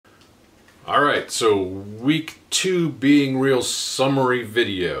Alright, so week 2 Being Real summary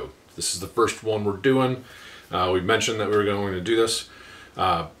video. This is the first one we're doing. We mentioned that we were going to do this.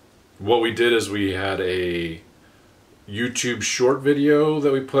 What we did is we had a YouTube short video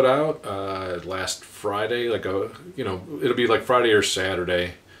that we put out last Friday. It'll be like Friday or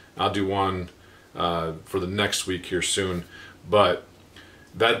Saturday. I'll do one for the next week here soon. But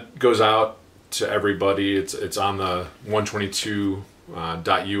that goes out to everybody. It's on the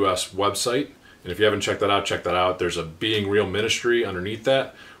One22.us website, and if you haven't checked that out, check that out. There's a Being Real ministry underneath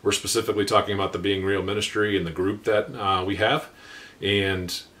that. We're specifically talking about the Being Real ministry and the group that we have,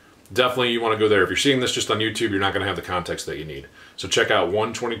 and definitely you want to go there. If you're seeing this just on YouTube, you're not going to have the context that you need. So check out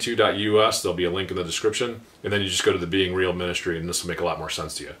One22.us. There'll be a link in the description, and then you just go to the Being Real ministry, and this will make a lot more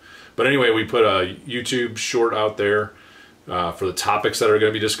sense to you. But anyway, we put a YouTube short out there for the topics that are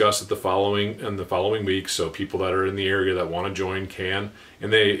going to be discussed in the following week, so people that are in the area that want to join can,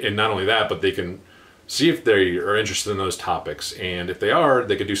 and not only that, but they can see if they are interested in those topics, and if they are,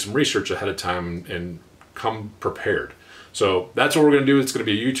 they could do some research ahead of time and come prepared. So that's what we're going to do. It's going to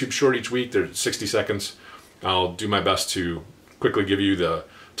be a YouTube short each week. They're 60 seconds. I'll do my best to quickly give you the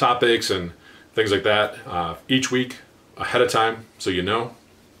topics and things like that each week ahead of time, so you know.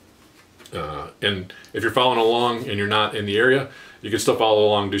 And if you're following along and you're not in the area, you can still follow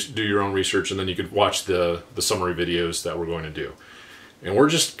along, do your own research, and then you could watch the summary videos that we're going to do. And we're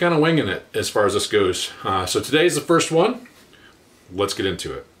just kind of winging it as far as this goes. So today's the first one. Let's get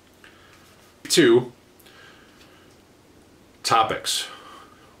into it. 2 topics.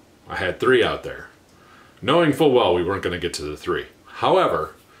 I had 3 out there, knowing full well we weren't going to get to the 3.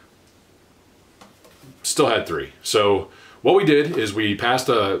 However, still had 3. So what we did is we passed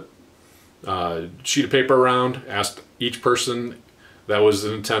a sheet of paper around, asked each person that was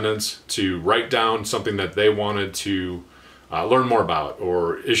in attendance to write down something that they wanted to learn more about,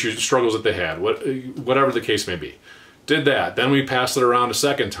 or issues, struggles that they had, whatever the case may be. Did that. Then we passed it around a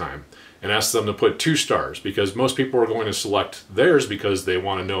second time and asked them to put 2 stars, because most people are going to select theirs because they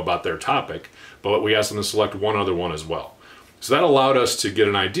want to know about their topic, but we asked them to select one other one as well. So that allowed us to get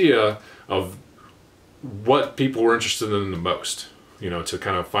an idea of what people were interested in the most, to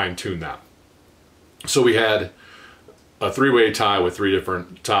kind of fine-tune that. So we had a 3-way tie with 3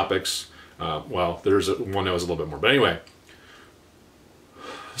 different topics. Well, there's one that was a little bit more, but anyway.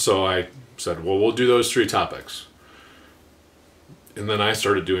 So I said, well, we'll do those 3 topics. And then I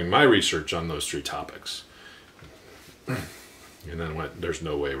started doing my research on those 3 topics. And then went, there's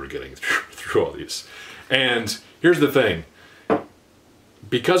no way we're getting through all these. And here's the thing.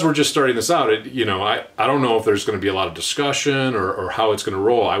 Because we're just starting this out, I don't know if there's going to be a lot of discussion or how it's going to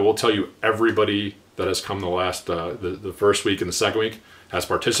roll. I will tell you, everybody that has come the first week and the second week has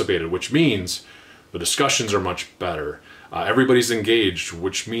participated, which means the discussions are much better. Everybody's engaged,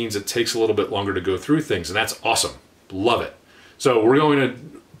 which means it takes a little bit longer to go through things, and that's awesome. Love it. So we're going to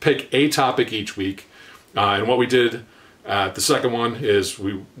pick a topic each week, and what we did at the second one is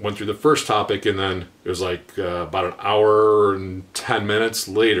we went through the first topic, and then it was like about an hour and 10 minutes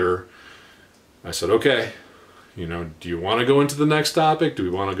later, I said, okay, do you want to go into the next topic? Do we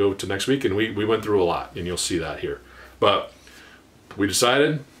want to go to next week? And we went through a lot, and you'll see that here. But we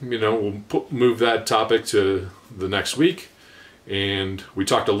decided, we'll move that topic to the next week, and we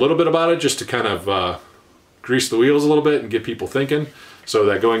talked a little bit about it just to kind of grease the wheels a little bit and get people thinking, so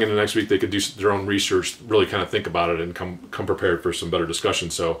that going into next week they could do their own research, really kind of think about it, and come prepared for some better discussion.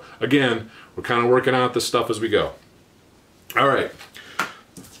 So again, we're kind of working out this stuff as we go. All right.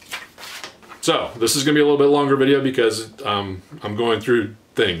 So this is going to be a little bit longer video because I'm going through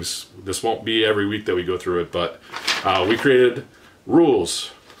things. This won't be every week that we go through it, but we created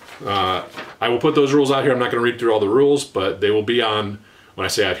rules. I will put those rules out here. I'm not going to read through all the rules, but they will be on, when I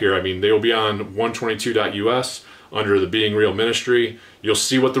say out here, I mean they will be on One22.us under the Being Real ministry. You'll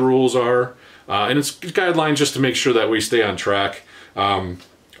see what the rules are, and it's guidelines just to make sure that we stay on track.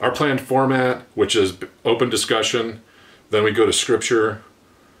 Our planned format, which is open discussion, then we go to scripture,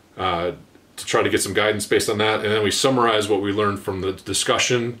 to try to get some guidance based on that, and then we summarize what we learned from the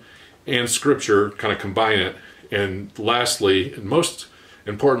discussion and scripture, kind of combine it, and lastly, and most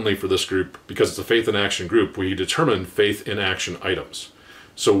importantly for this group, because it's a faith in action group, we determine faith in action items.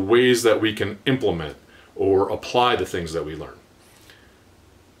 So ways that we can implement or apply the things that we learn.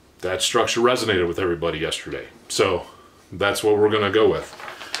 That structure resonated with everybody yesterday, so that's what we're going to go with.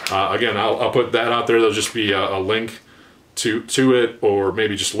 Again, I'll put that out there. There'll just be a link to it, or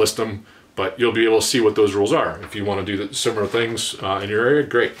maybe just list them, but you'll be able to see what those rules are. If you want to do similar things in your area,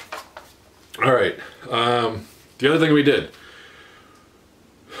 great. All right. The other thing we did,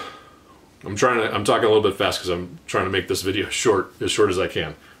 I'm talking a little bit fast because I'm trying to make this video as short as I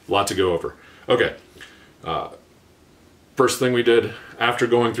can. A lot to go over. Okay. First thing we did after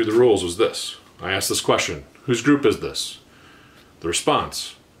going through the rules was this. I asked this question: whose group is this? The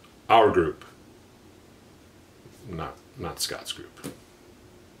response: our group. Not Scott's group.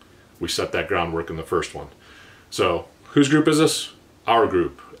 We set that groundwork in the first one. So, whose group is this? Our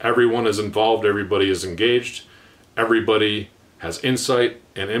group. Everyone is involved, everybody is engaged, everybody has insight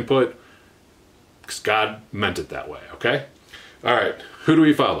and input, because God meant it that way, okay? All right, who do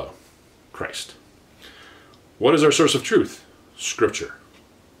we follow? Christ. What is our source of truth? Scripture.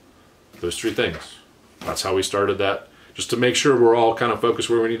 Those three things. That's how we started that, just to make sure we're all kind of focused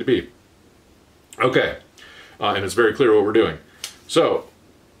where we need to be. Okay, and it's very clear what we're doing. So,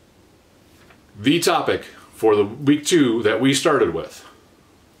 the topic for the week 2 that we started with: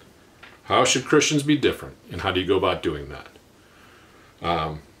 how should Christians be different, and how do you go about doing that?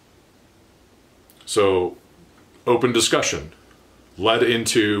 So, open discussion led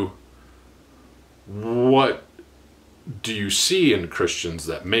into what do you see in Christians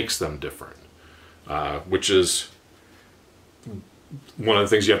that makes them different, which is one of the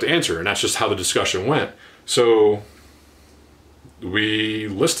things you have to answer, and that's just how the discussion went. So we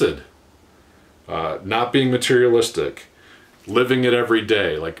listed not being materialistic, living it every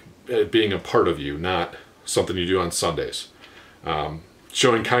day, like it being a part of you, not something you do on Sundays,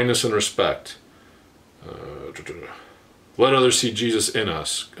 showing kindness and respect, let others see Jesus in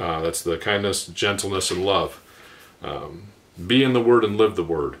us, that's the kindness, gentleness, and love, be in the Word and live the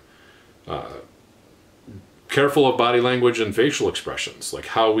Word, careful of body language and facial expressions, like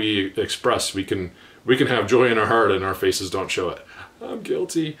how we express. We can have joy in our heart and our faces don't show it. I'm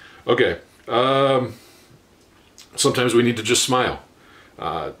guilty. Okay. Sometimes we need to just smile.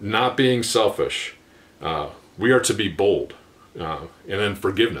 Not being selfish. We are to be bold. And then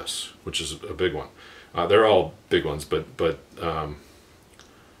forgiveness, which is a big one. They're all big ones, but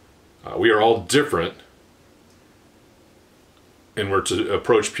we are all different, and we're to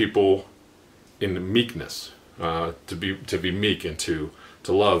approach people in meekness, to be meek, and to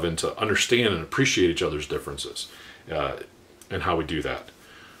love and to understand and appreciate each other's differences, and how we do that.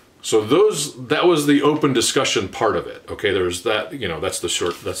 So that was the open discussion part of it. Okay, there's that, that's the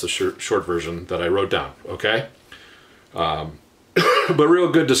short version that I wrote down. Okay, but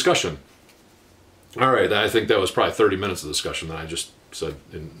real good discussion. All right, I think that was probably 30 minutes of discussion that I just said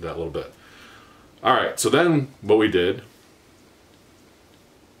in that little bit. All right, so then what we did,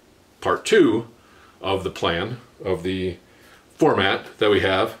 part 2 of the plan, of the format that we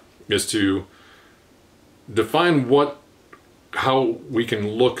have, is to define how we can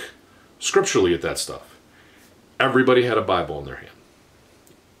look scripturally at that stuff. Everybody had a Bible in their hand.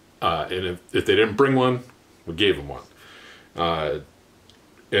 And if they didn't bring one, we gave them one.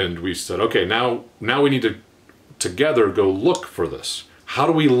 And we said, okay, now we need to together go look for this. How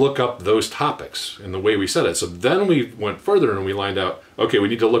do we look up those topics in the way we said it? So then we went further and we lined out, okay, we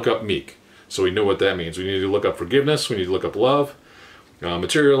need to look up meek. So we know what that means. We need to look up forgiveness. We need to look up love,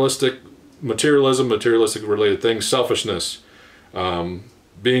 materialism, materialistic related things, selfishness,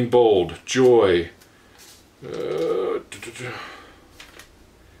 being bold, joy. I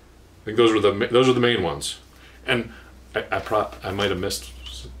think those are the main ones. And I might have missed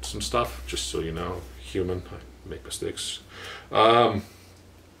some stuff, just so you know. Human, I make mistakes. But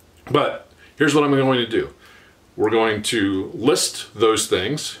here's what I'm going to do. We're going to list those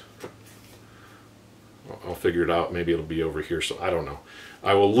things. I'll figure it out. Maybe it'll be over here, so I don't know.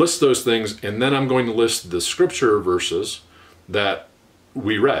 I will list those things, and then I'm going to list the scripture verses that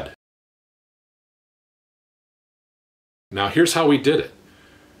we read. Now here's how we did it.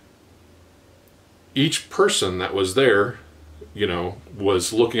 Each person that was there,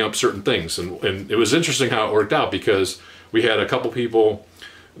 was looking up certain things, and it was interesting how it worked out, because we had a couple people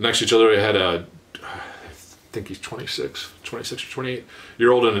next to each other. We had I think he's 26 or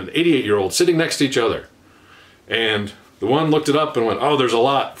 28-year-old and an 88-year-old sitting next to each other. And the one looked it up and went, oh, there's a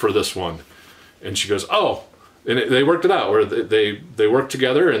lot for this one. And she goes, oh. And they worked it out, where they worked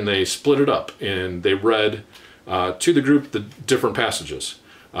together and they split it up. And they read to the group the different passages.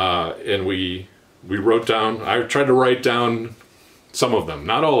 And we wrote down, I tried to write down some of them.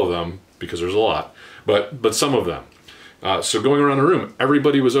 Not all of them, because there's a lot. But some of them. So going around the room,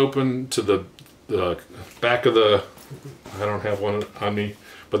 everybody was open to the back of the, I don't have one on me,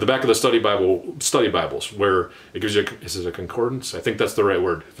 but the back of the study Bibles, where it gives you, is it a concordance? I think that's the right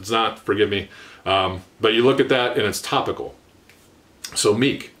word. If it's not, forgive me. But you look at that and it's topical. So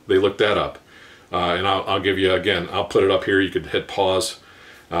meek, they looked that up. And I'll give you, again, I'll put it up here. You could hit pause,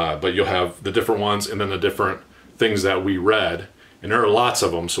 but you'll have the different ones and then the different things that we read. And there are lots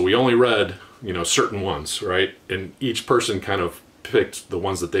of them. So we only read, certain ones, right? And each person kind of picked the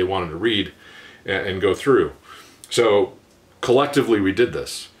ones that they wanted to read and go through. So collectively we did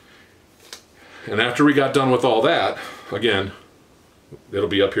this. And after we got done with all that, again, it'll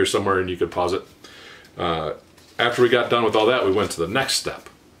be up here somewhere and you could pause it. After we got done with all that, we went to the next step,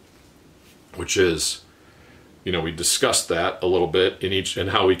 which is, you know, we discussed that a little bit in each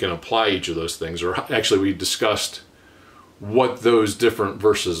and how we can apply each of those things, or actually we discussed what those different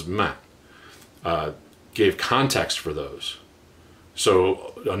verses meant, gave context for those.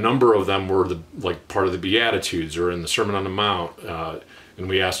 So a number of them were like part of the Beatitudes or in the Sermon on the Mount, and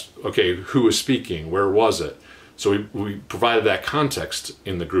we asked, okay, who was speaking? Where was it? So we provided that context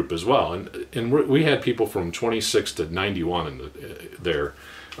in the group as well, and we had people from 26 to 91 in there,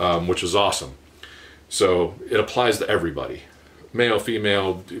 which was awesome. So it applies to everybody, male,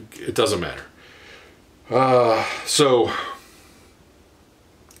 female, it doesn't matter. So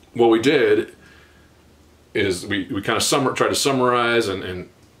what we did is we kind of try to summarize and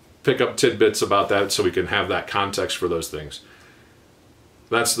pick up tidbits about that so we can have that context for those things.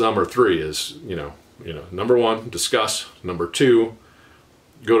 That's number 3 is, you know, number 1, discuss. Number 2,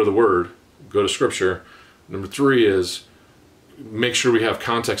 go to the Word, go to Scripture. Number 3 is make sure we have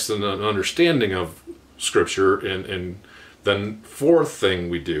context and an understanding of Scripture. And then 4th thing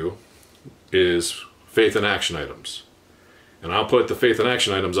we do is faith and action items. And I'll put the faith and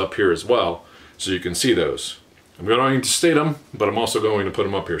action items up here as well so you can see those. I'm going to state them, but I'm also going to put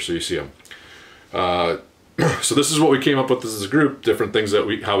them up here so you see them. So this is what we came up with as a group, different things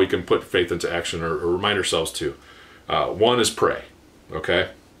that how we can put faith into action or remind ourselves to. 1 is pray, okay?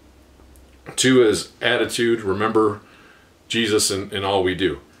 2 is attitude, remember Jesus in all we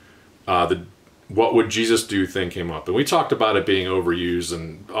do. What would Jesus do thing came up. And we talked about it being overused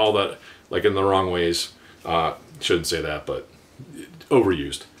and all that, like in the wrong ways. Shouldn't say that, but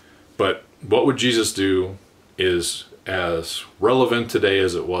overused. But what would Jesus do is as relevant today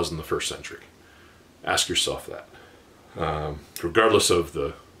as it was in the 1st century. Ask yourself that, regardless of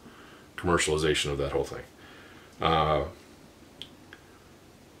the commercialization of that whole thing.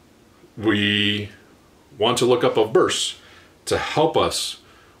 We want to look up a verse to help us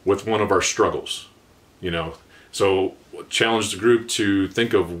with one of our struggles, you know. So challenge the group to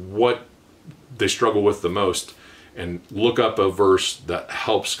think of what they struggle with the most and look up a verse that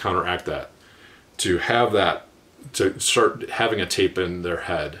helps counteract that, to have that, to start having a tape in their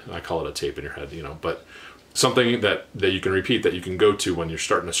head. I call it a tape in your head, you know, but something that you can repeat, that you can go to when you're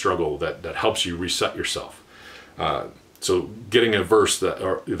starting to struggle, that helps you reset yourself. So getting a verse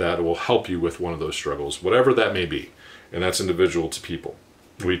that will help you with one of those struggles, whatever that may be, and that's individual to people.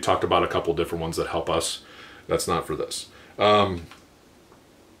 We talked about a couple different ones that help us. That's not for this.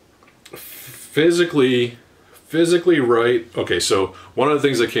 Physically right. Okay, so one of the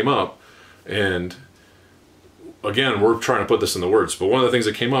things that came up, and again, we're trying to put this in the words, but one of the things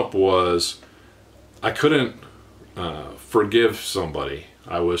that came up was I couldn't forgive somebody.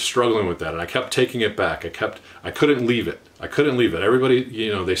 I was struggling with that, and I kept taking it back. I couldn't leave it. I couldn't leave it. Everybody,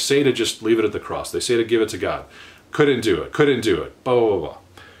 you know, they say to just leave it at the cross. They say to give it to God. Couldn't do it. Couldn't do it. Blah, blah, blah,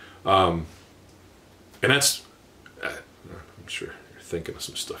 blah. And that's, I'm sure you're thinking of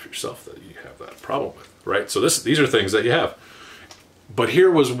some stuff yourself that you have that problem with, right? So these are things that you have. But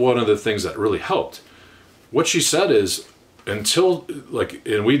here was one of the things that really helped. What she said is, until, like,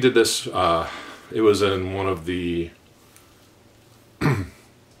 and we did this, it was in one of the,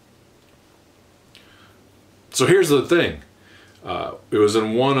 so here's the thing. It was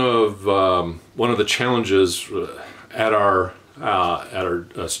in one of the challenges at our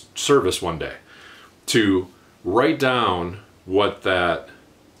service one day, to write down what that,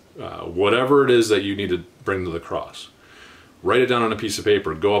 whatever it is that you need to bring to the cross. Write it down on a piece of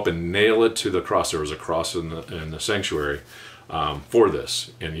paper, go up and nail it to the cross. There was a cross in the sanctuary for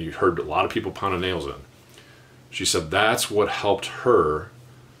this, and you heard a lot of people pounding nails in. She said that's what helped her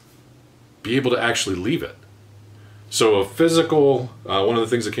be able to actually leave it. So a physical, one of the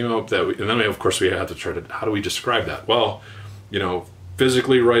things that came up that, and then of course we had to try to, how do we describe that? Well, you know,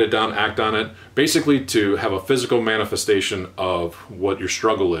 physically write it down, act on it, basically to have a physical manifestation of what your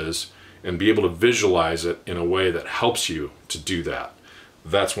struggle is and be able to visualize it in a way that helps you to do that.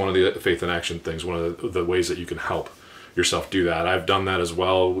 That's one of the faith in action things, one of the ways that you can help yourself do that. I've done that as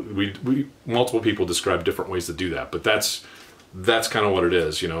well. We multiple people describe different ways to do that, but that's kind of what it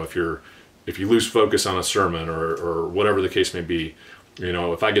is. You know, if you lose focus on a sermon or whatever the case may be, you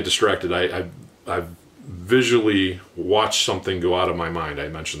know, if I get distracted, I visually watch something go out of my mind. I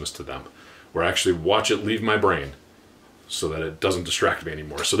mentioned this to them, where I actually watch it leave my brain so that it doesn't distract me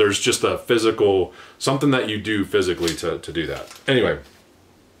anymore. So there's just a physical, something that you do physically to do that. Anyway,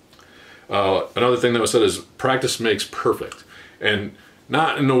 another thing that was said is practice makes perfect. And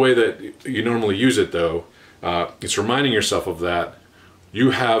not in the way that you normally use it though. It's reminding yourself of that.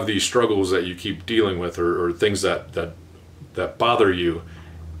 You have these struggles that you keep dealing with, or things that bother you,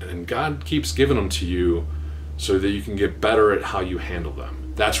 and God keeps giving them to you so that you can get better at how you handle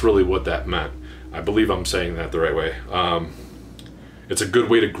them. That's really what that meant. I believe I'm saying that the right way. It's a good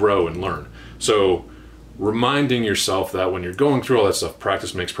way to grow and learn. So reminding yourself that when you're going through all that stuff,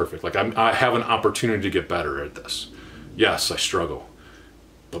 practice makes perfect. Like I have an opportunity to get better at this. Yes, I struggle,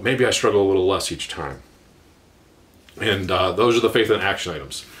 but maybe I struggle a little less each time. And those are the faith and action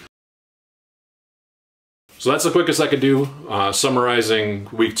items. So that's the quickest I could do, summarizing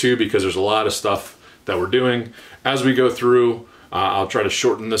week 2, because there's a lot of stuff that we're doing. As we go through, I'll try to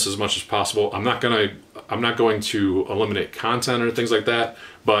shorten this as much as possible. I'm not going to eliminate content or things like that,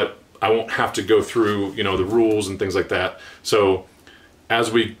 but I won't have to go through, you know, the rules and things like that. So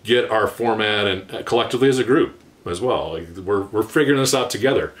as we get our format, and collectively as a group as well, like we're figuring this out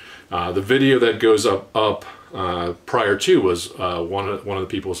together. The video that goes up prior to was one of the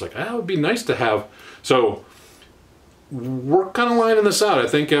people was like, it would be nice to have. So we're kind of lining this out. I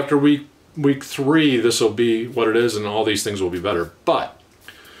think after week 3, this will be what it is, and all these things will be better. But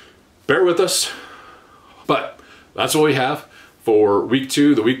bear with us. But that's what we have for week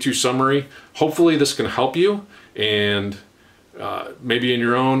 2, the week 2 summary. Hopefully this can help you, and maybe in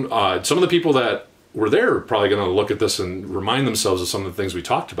your own, some of the people that were there are probably going to look at this and remind themselves of some of the things we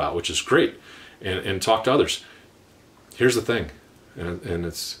talked about, which is great, and talk to others. Here's the thing, and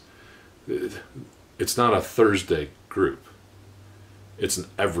it's not a Thursday group. It's an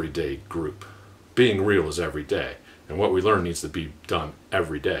everyday group. Being real is every day, and what we learn needs to be done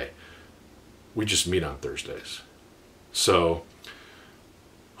every day. We just meet on Thursdays. So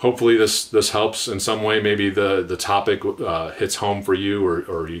hopefully this helps in some way. Maybe the topic hits home for you,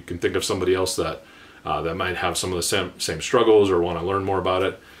 or you can think of somebody else that might have some of the same struggles or want to learn more about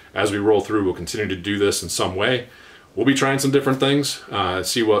it. As we roll through, we'll continue to do this in some way. We'll be trying some different things,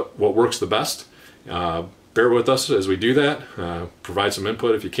 see what works the best. Bear with us as we do that. Provide some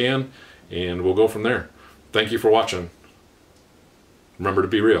input if you can, and we'll go from there. Thank you for watching. Remember to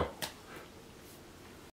be real.